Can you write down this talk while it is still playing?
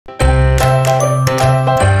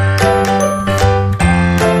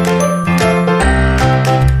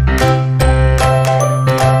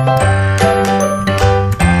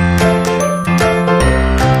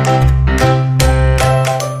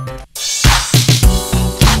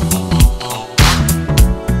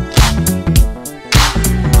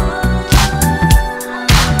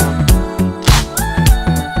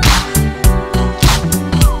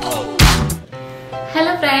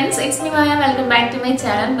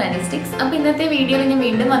Majesticks. Now, in this video, I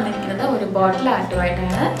will a bottle art.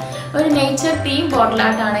 A nature theme bottle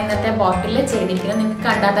art is a bottle. You can see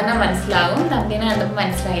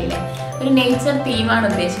a nature theme.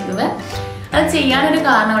 That's why we have a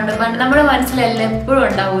car. We have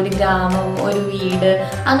a gram, a weed,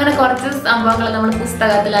 and a corpus. We have a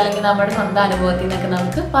pustakathu, we have a sandana,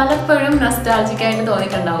 we nostalgic.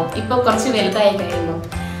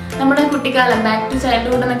 നമ്മുടെ കുട്ടിക്കാലം back to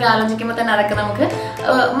childhood എന്നൊക്കെ ആലോചിക്കുമ്പോൾ തന്നെ അതൊക്കെ നമുക്ക്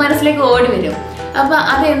മനസ്സിലേക്ക് ഓടി വരും. അപ്പോൾ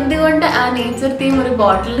അത് എന്തുകൊണ്ട് ആ നേച്ചർ തീം ഒരു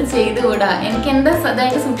ബോട്ടിലിൽ ചെയ്തുകൂടാ, എനിക്ക് എൻ്റെ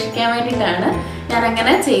അതായിട്ട് സൂക്ഷിക്കാൻ വേണ്ടിയിട്ടാണ് ഞാൻ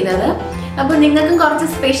അങ്ങനെ ചെയ്തത്. അപ്പോൾ നിങ്ങൾക്കും കുറച്ച്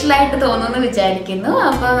സ്പെഷ്യൽ ആയിട്ട് തോന്നുമെന്ന് വിചാരിക്കുന്നു.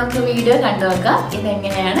 അപ്പോൾ നമുക്ക് വീഡിയോ കണ്ടു നോക്കാം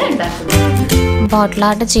ഇതെങ്ങനെയാണ് ഉണ്ടാക്കുന്നത്. ബോട്ടിൽ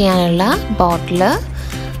ആർട്ട് ചെയ്യാനുള്ള ബോട്ടിൽ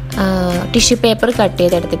ടിഷ്യൂ പേപ്പർ കട്ട്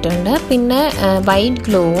ചെയ്തെടുത്തിട്ടുണ്ട്. പിന്നെ വൈറ്റ്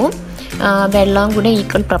ഗ്ലൂവും വെള്ളവും കൂടി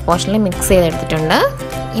ഈക്വൽ പ്രപ്പോർഷനിൽ മിക്സ് ചെയ്തെടുത്തിട്ടുണ്ട്.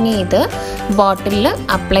 ഇനി ഇത് ബോട്ടിലിൽ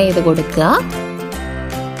അപ്ലൈ ചെയ്ത് കൊടുക്കുക.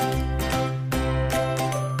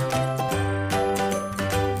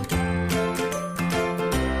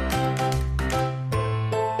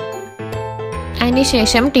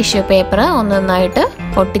 അതിനുശേഷം ടിഷ്യൂ പേപ്പർ ഒന്നൊന്നായിട്ട്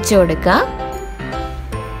ഒട്ടിച്ചു കൊടുക്കുക.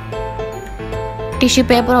 ടിഷ്യൂ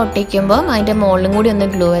പേപ്പർ ഒട്ടിക്കുമ്പോൾ അതിൻ്റെ മുകളിലും കൂടി ഒന്ന്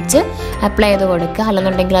ഗ്ലൂ വെച്ച് അപ്ലൈ ചെയ്ത് കൊടുക്കുക.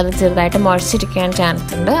 അല്ലെന്നുണ്ടെങ്കിൽ അത് ചെറുതായിട്ട് മുഴച്ചിരിക്കാൻ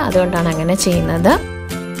ചാൻസ് ഉണ്ട്, അതുകൊണ്ടാണ് അങ്ങനെ ചെയ്യുന്നത്.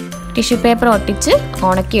 ടിഷ്യൂ പേപ്പർ ഒട്ടിച്ച്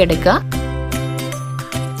ഉണക്കിയെടുക്കുക.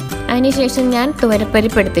 അതിനുശേഷം ഞാൻ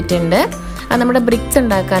തുവരപ്പരിപ്പ് എടുത്തിട്ടുണ്ട്. അത് നമ്മുടെ ബ്രിക്സ്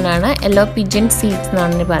ഉണ്ടാക്കാനാണ്. യെല്ലോ പിജൻ സീഡ്സ്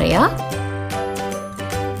എന്നാണ് പറയുക.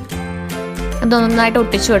 അതൊന്നായിട്ട്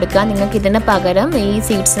ഒട്ടിച്ചു കൊടുക്കുക. നിങ്ങൾക്ക് ഇതിന് പകരം, ഈ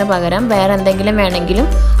സീഡ്സിന് പകരം വേറെ എന്തെങ്കിലും വേണമെങ്കിലും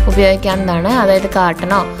ഉപയോഗിക്കാവുന്നതാണ്. അതായത്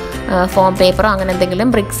കാർട്ടണോ ഫോം പേപ്പറോ അങ്ങനെ എന്തെങ്കിലും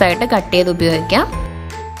ബ്രിക്സ് ആയിട്ട് കട്ട് ചെയ്ത് ഉപയോഗിക്കാം.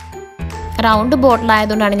 റൗണ്ട് ബോട്ടിൽ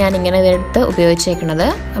ആയതുകൊണ്ടാണ് ഞാൻ ഇങ്ങനെ ഇതെടുത്ത് ഉപയോഗിച്ചേക്കുന്നത്.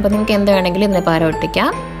 അപ്പോൾ നിങ്ങൾക്ക് എന്ത് വേണമെങ്കിലും ഇതിന് പകരം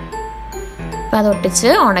ഒട്ടിക്കാം. അപ്പോൾ അത് ഒട്ടിച്ച്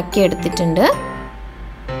ഉണക്കി എടുത്തിട്ടുണ്ട്.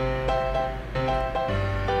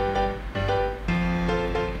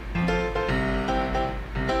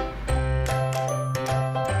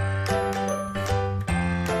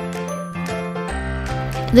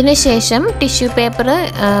 ഇതിനുശേഷം ടിഷ്യൂ പേപ്പർ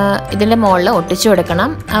ഇതിൻ്റെ മുകളിൽ ഒട്ടിച്ചു കൊടുക്കണം.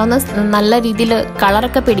 അതൊന്ന് നല്ല രീതിയിൽ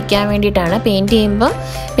കളറൊക്കെ പിടിക്കാൻ വേണ്ടിയിട്ടാണ്, പെയിൻറ്റ് ചെയ്യുമ്പോൾ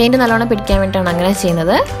പെയിൻറ്റ് നല്ലോണം പിടിക്കാൻ വേണ്ടിയിട്ടാണ് അങ്ങനെ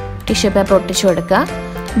ചെയ്യുന്നത്. ടിഷ്യൂ പേപ്പർ ഒട്ടിച്ചു കൊടുക്കുക.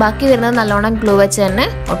 ബാക്കി വരുന്നത് നല്ലോണം ഗ്ലൂ വെച്ച് തന്നെ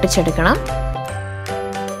ഒട്ടിച്ചെടുക്കണം.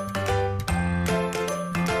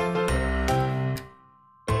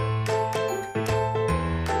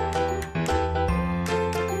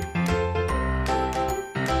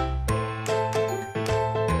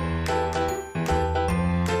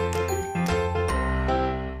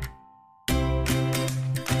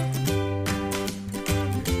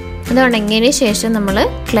 അത് ഉണങ്ങിയതിന് ശേഷം നമ്മൾ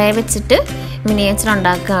ക്ലേ വെച്ചിട്ട് മിനിയേച്ചർ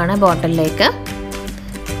ഉണ്ടാക്കുകയാണ് ബോട്ടിലേക്ക്.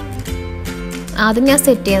 ആദ്യം ഞാൻ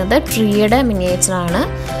സെറ്റ് ചെയ്യുന്നത് ട്രീയുടെ മിനിയേച്ചറാണ്.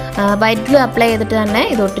 വൈറ്റ് ഗ്ലൂ അപ്ലൈ ചെയ്തിട്ട് തന്നെ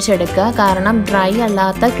ഇത് ഒട്ടിച്ചെടുക്കുക. കാരണം ഡ്രൈ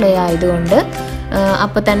അല്ലാത്ത ക്ലേ ആയതുകൊണ്ട്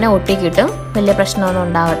അപ്പോൾ തന്നെ ഒട്ടി കിട്ടും, വലിയ പ്രശ്നമൊന്നും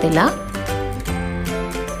ഉണ്ടാകത്തില്ല.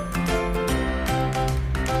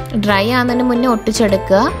 ഡ്രൈ ആകുന്നതിന് മുന്നേ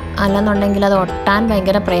ഒട്ടിച്ചെടുക്കുക, അല്ലെന്നുണ്ടെങ്കിൽ അത് ഒട്ടാൻ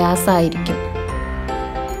ഭയങ്കര പ്രയാസമായിരിക്കും.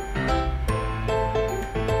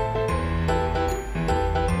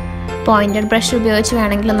 പോയിൻറ്റഡ് ബ്രഷ് ഉപയോഗിച്ച്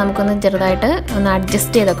വേണമെങ്കിൽ നമുക്കൊന്ന് ചെറുതായിട്ട് ഒന്ന്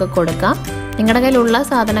അഡ്ജസ്റ്റ് ചെയ്തൊക്കെ കൊടുക്കാം. നിങ്ങളുടെ കയ്യിലുള്ള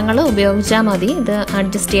സാധനങ്ങൾ ഉപയോഗിച്ചാൽ മതി ഇത്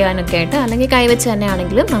അഡ്ജസ്റ്റ് ചെയ്യാനൊക്കെ ആയിട്ട്. അല്ലെങ്കിൽ കൈവച്ച് തന്നെ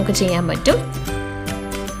ആണെങ്കിലും നമുക്ക് ചെയ്യാൻ പറ്റും.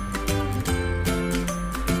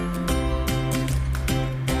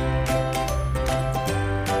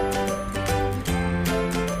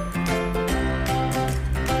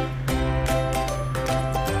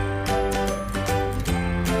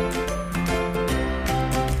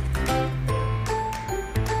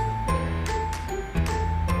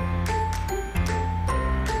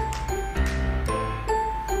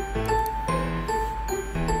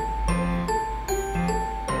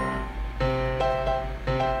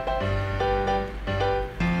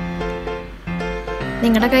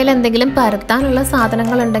 നിങ്ങളുടെ കയ്യിൽ എന്തെങ്കിലും പരത്താനുള്ള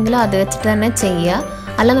സാധനങ്ങളുണ്ടെങ്കിൽ അത് വെച്ചിട്ട് തന്നെ ചെയ്യുക.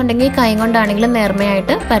 അല്ലെന്നുണ്ടെങ്കിൽ കൈ കൊണ്ടാണെങ്കിലും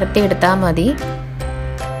നേർമയായിട്ട് പരത്തിയെടുത്താൽ മതി.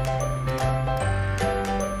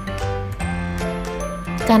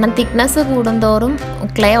 കാരണം തിക്നെസ് കൂടുന്തോറും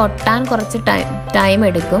ക്ലേ ഒട്ടാൻ കുറച്ച് ടൈം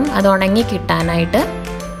എടുക്കും, അത് ഉണങ്ങി കിട്ടാനായിട്ട്.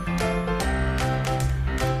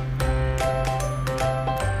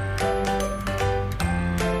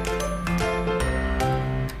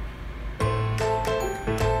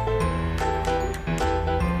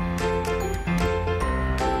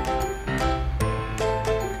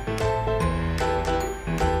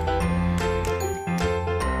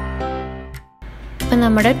 അപ്പം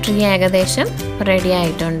നമ്മുടെ ട്രീ ഏകദേശം റെഡി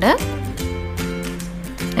ആയിട്ടുണ്ട്.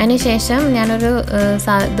 അതിനുശേഷം ഞാനൊരു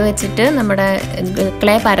ഇത് വെച്ചിട്ട് നമ്മുടെ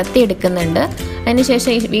ക്ലേ പരത്തി എടുക്കുന്നുണ്ട്.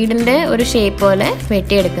 അതിനുശേഷം ഈ വീടിൻ്റെ ഒരു ഷേപ്പ് പോലെ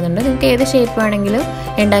വെട്ടിയെടുക്കുന്നുണ്ട്. നിങ്ങൾക്ക് ഏത് ഷേപ്പ് വേണമെങ്കിലും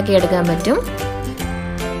ഉണ്ടാക്കിയെടുക്കാൻ പറ്റും.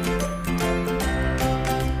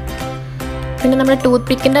 പിന്നെ നമ്മൾ ടൂത്ത്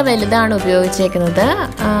പിക്കിൻ്റെ വലുതാണ് ഉപയോഗിച്ചേക്കുന്നത്.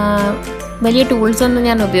 വലിയ ടൂൾസൊന്നും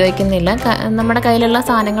ഞാൻ ഉപയോഗിക്കുന്നില്ല. നമ്മുടെ കയ്യിലുള്ള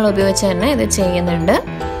സാധനങ്ങൾ ഉപയോഗിച്ച് തന്നെ ഇത് ചെയ്യുന്നുണ്ട്.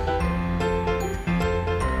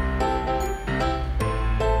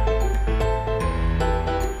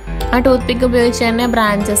 ആ ടൂത്ത് പിക്ക് ഉപയോഗിച്ച് തന്നെ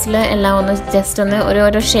ബ്രാഞ്ചസിൽ എല്ലാം ഒന്ന് ജസ്റ്റ് ഒന്ന്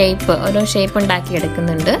ഓരോ ഷേപ്പ്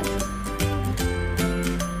ഉണ്ടാക്കിയെടുക്കുന്നുണ്ട്.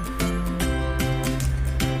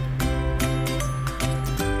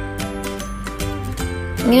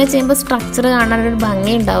 ഇങ്ങനെ ചെയ്യുമ്പോൾ സ്ട്രക്ചർ കാണാനൊരു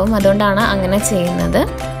ഭംഗി ഉണ്ടാവും. അതുകൊണ്ടാണ് അങ്ങനെ ചെയ്യുന്നത്.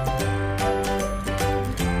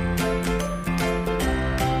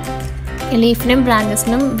 ലീഫിനും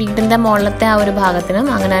ബ്രാഞ്ചസിനും വീടിൻ്റെ മുകളിലത്തെ ആ ഒരു ഭാഗത്തിനും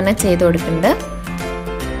അങ്ങനെ തന്നെ ചെയ്ത് കൊടുക്കുന്നുണ്ട്.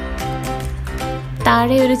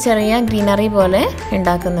 താഴെ ഒരു ചെറിയ ഗ്രീനറി പോലെ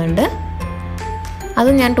ഉണ്ടാക്കുന്നുണ്ട്. അത്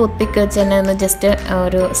ഞാൻ ടൂത്ത് പിക്ക് വെച്ച് തന്നെ ഒന്ന് ജസ്റ്റ്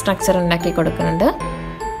ഒരു സ്ട്രക്ചർ ഉണ്ടാക്കി കൊടുക്കുന്നുണ്ട്.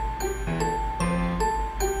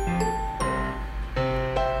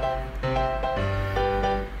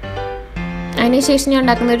 അതിനുശേഷം ഞാൻ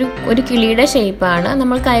ഉണ്ടാക്കുന്ന ഒരു കിളിയുടെ ഷേപ്പാണ്.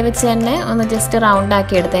 നമ്മൾ കൈവച്ച് തന്നെ ഒന്ന് ജസ്റ്റ് റൗണ്ട്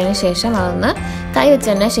ആക്കി എടുത്തതിന് ശേഷം അതൊന്ന് കൈവച്ച്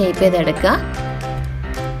തന്നെ ഷേപ്പ് ചെയ്തെടുക്കുക.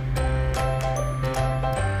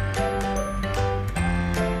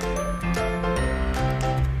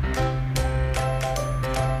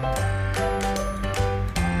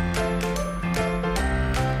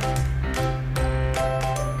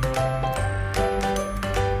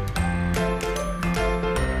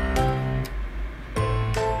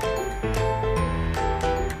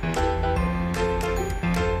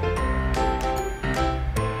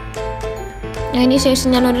 അതിനുശേഷം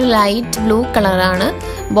ഞാനൊരു ലൈറ്റ് ബ്ലൂ കളറാണ്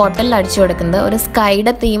ബോട്ടിലിൽ അടിച്ചു കൊടുക്കുന്നത്. ഒരു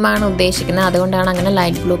സ്കൈയുടെ തീമാണ് ഉദ്ദേശിക്കുന്നത്. അതുകൊണ്ടാണ് അങ്ങനെ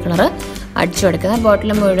ലൈറ്റ് ബ്ലൂ കളർ അടിച്ചു കൊടുക്കുന്നത്.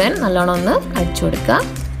 ബോട്ടിൽ മുഴുവൻ നല്ലോണം ഒന്ന് അടിച്ചു കൊടുക്കുക.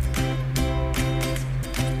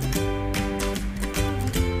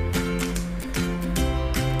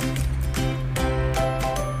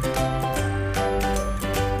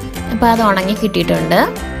 അപ്പോൾ അത് ഉണങ്ങി കിട്ടിയിട്ടുണ്ട്.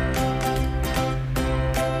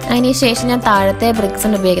 അതിനുശേഷം ഞാൻ താഴത്തെ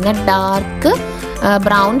ബ്രിക്സിന് ഉപയോഗിക്കുന്ന ഡാർക്ക്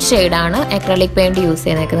ബ്രൗൺ ഷെയ്ഡാണ് അക്രലിക് പെയിന്റ് യൂസ്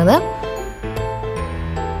ചെയ്തേക്കുന്നത്.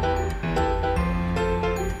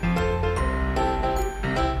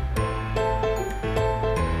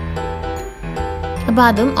 അപ്പോൾ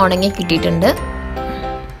അതും ഉണങ്ങി കിട്ടിയിട്ടുണ്ട്.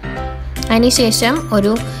 അതിനുശേഷം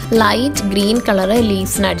ഒരു ലൈറ്റ് ഗ്രീൻ കളറ്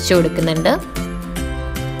ലീവ്സിന് അടിച്ചു കൊടുക്കുന്നുണ്ട്.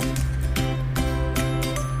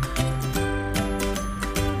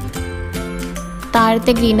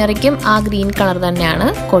 താഴത്തെ ഗ്രീനറിക്കും ആ ഗ്രീൻ കളർ തന്നെയാണ്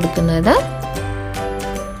കൊടുക്കുന്നത്.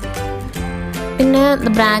 പിന്നെ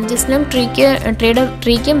ബ്രാഞ്ചസിനും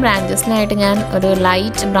ട്രീക്കും ബ്രാഞ്ചസിനായിട്ട് ഞാൻ ഒരു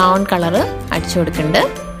ലൈറ്റ് ബ്രൗൺ കളറ് അടിച്ചു കൊടുക്കുന്നുണ്ട്.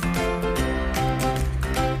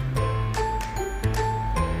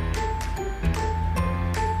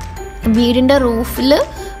 വീടിൻ്റെ റൂഫിൽ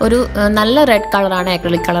ഒരു നല്ല റെഡ് കളറാണ്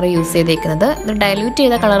അക്രിലിക് കളർ യൂസ് ചെയ്തേക്കുന്നത്. ഇത് ഡൈല്യൂട്ട്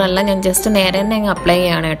ചെയ്ത കളറല്ല, ഞാൻ ജസ്റ്റ് നേരെ തന്നെ അങ്ങ് അപ്ലൈ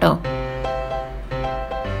ചെയ്യാണ് കേട്ടോ.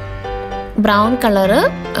 ബ്രൗൺ കളറ്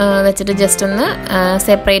വെച്ചിട്ട് ജസ്റ്റ് ഒന്ന്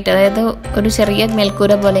സെപ്പറേറ്റ്, അതായത് ഒരു ചെറിയ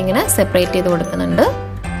മേൽക്കൂര പോലെ ഇങ്ങനെ സെപ്പറേറ്റ് ചെയ്ത് കൊടുക്കുന്നുണ്ട്.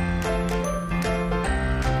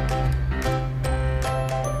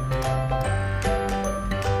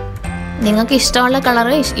 നിങ്ങൾക്ക് ഇഷ്ടമുള്ള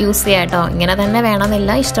കളറ് യൂസ് ചെയ്യാം കേട്ടോ. ഇങ്ങനെ തന്നെ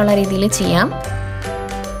വേണമെന്നില്ല, ഇഷ്ടമുള്ള രീതിയിൽ ചെയ്യാം.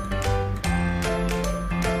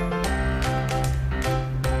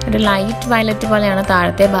 ഒരു ലൈറ്റ് വയലറ്റ് പോലെയാണ്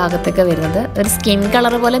താഴത്തെ ഭാഗത്തൊക്കെ വരുന്നത്. ഒരു സ്കിൻ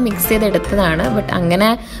കളർ പോലെ മിക്സ് ചെയ്തെടുത്തതാണ്, ബട്ട്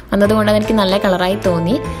അങ്ങനെ വന്നതുകൊണ്ട് എനിക്ക് നല്ല കളറായി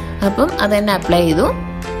തോന്നി. അപ്പം അത് തന്നെ അപ്ലൈ ചെയ്തു.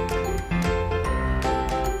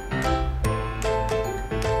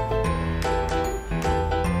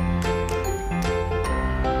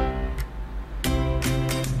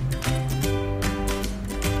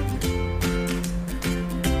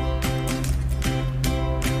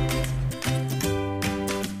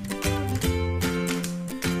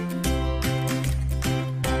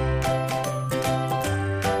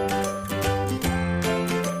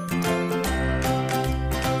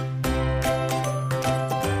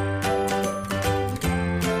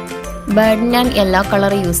 ബേർഡിന് ഞാൻ യെല്ലോ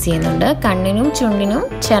കളർ യൂസ് ചെയ്യുന്നുണ്ട്. കണ്ണിനും ചുണ്ടിനും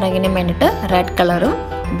ചിറകിനും വേണ്ടിയിട്ട് റെഡ് കളറും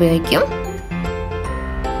ഉപയോഗിക്കും.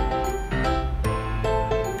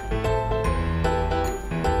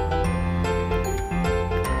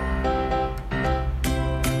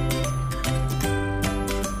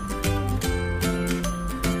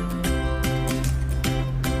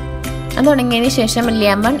 അത് തുടങ്ങിയതിന് ശേഷം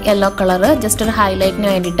ലെമൺ യെല്ലോ കളർ ജസ്റ്റ് ഒരു ഹൈലൈറ്റിന്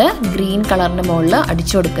വേണ്ടിയിട്ട് ഗ്രീൻ കളറിൻ്റെ മുകളിൽ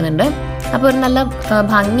അടിച്ചു കൊടുക്കുന്നുണ്ട്. അപ്പോൾ ഒരു നല്ല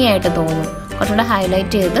ഭംഗിയായിട്ട് തോന്നും, കുറച്ചുകൂടെ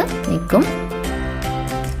ഹൈലൈറ്റ് ചെയ്ത് നിൽക്കും.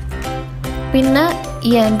 പിന്നെ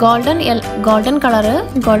ഈ golden colour,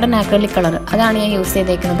 golden acrylic colour, അതാണ് ഞാൻ യൂസ്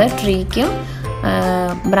ചെയ്തേക്കുന്നത് ട്രീക്കും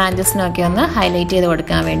ബ്രാഞ്ചസിനും ഒക്കെ ഒന്ന് ഹൈലൈറ്റ് ചെയ്ത്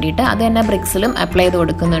കൊടുക്കാൻ വേണ്ടിയിട്ട്. അത് തന്നെ ബ്രിക്സിലും അപ്ലൈ ചെയ്ത്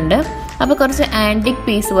കൊടുക്കുന്നുണ്ട്. അപ്പോൾ കുറച്ച് ആൻറ്റിക്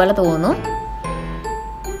പീസ് പോലെ തോന്നും.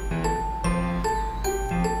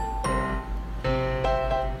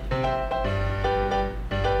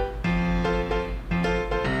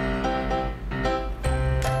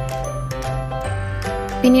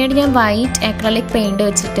 പിന്നീട് ഞാൻ വൈറ്റ് അക്രലിക് പെയിൻറ്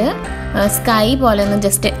വെച്ചിട്ട് സ്കൈ പോലെ ഒന്ന്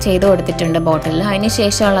ജസ്റ്റ് ചെയ്ത് കൊടുത്തിട്ടുണ്ട് ബോട്ടിലിൽ. അതിന്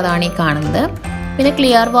ശേഷമുള്ളതാണ് ഈ കാണുന്നത്. പിന്നെ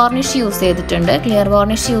ക്ലിയർ വാർണിഷ് യൂസ് ചെയ്തിട്ടുണ്ട്. ക്ലിയർ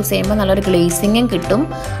വാർണിഷ് യൂസ് ചെയ്യുമ്പോൾ നല്ലൊരു ഗ്ലേസിങ്ങും കിട്ടും.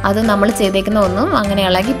 അത് നമ്മൾ ചെയ്തേക്കുന്ന ഒന്നും അങ്ങനെ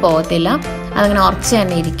ഇളകി പോകത്തില്ല, അതങ്ങനെ ഉറച്ച്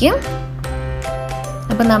തന്നെ ഇരിക്കും.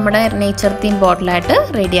 അപ്പം നമ്മുടെ നേച്ചർ തീം ബോട്ടിലായിട്ട്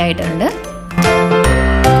റെഡി ആയിട്ടുണ്ട്.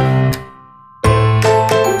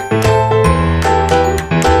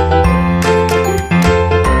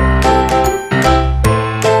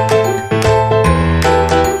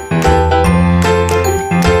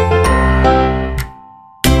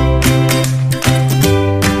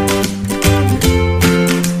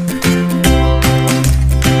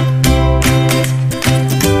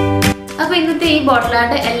 ഈ ബോട്ടിൽ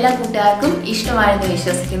ആർട്ട് എല്ലാ കൂട്ടുകാർക്കും ഇഷ്ടമായെന്ന്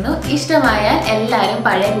വിശ്വസിക്കുന്നു. ഇഷ്ടമായാൽ എല്ലാവരും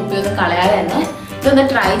പഴയ കുപ്പിയൊന്നും കളയാതെ തന്നെ ഇതൊന്ന്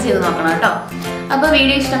ട്രൈ ചെയ്ത് നോക്കണം കേട്ടോ. അപ്പോൾ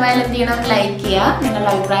വീഡിയോ ഇഷ്ടമായാൽ എന്ത് ചെയ്യണം? ലൈക്ക് ചെയ്യുക, നിങ്ങളുടെ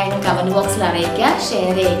അഭിപ്രായങ്ങൾ കമന്റ് ബോക്സിൽ അറിയിക്കുക,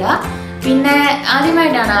 ഷെയർ ചെയ്യുക. പിന്നെ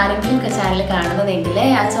ആദ്യമായിട്ടാണ് ആരെങ്കിലും ചാനൽ കാണുന്നതെങ്കിൽ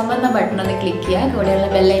ആ ചുമന്ന ബട്ടൺ ഒന്ന് ക്ലിക്ക് ചെയ്യുക, കൂടെയുള്ള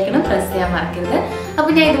ബെല്ലൈക്കണും പ്രസ് ചെയ്യാൻ മറക്കരുത്.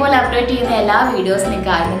 അപ്പോൾ ഞാൻ ഇതുപോലെ അപ്ലോഡ് ചെയ്യുന്ന എല്ലാ വീഡിയോസും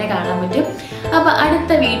നിങ്ങൾക്ക് ആദ്യം തന്നെ കാണാൻ പറ്റും. അപ്പോൾ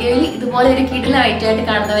അടുത്ത വീഡിയോയിൽ ഇതുപോലെ ഒരു കിടിലൻ ഐറ്റമായിട്ട്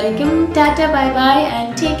കാണുന്നവരേക്കും Tata, bye bye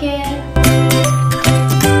and take care.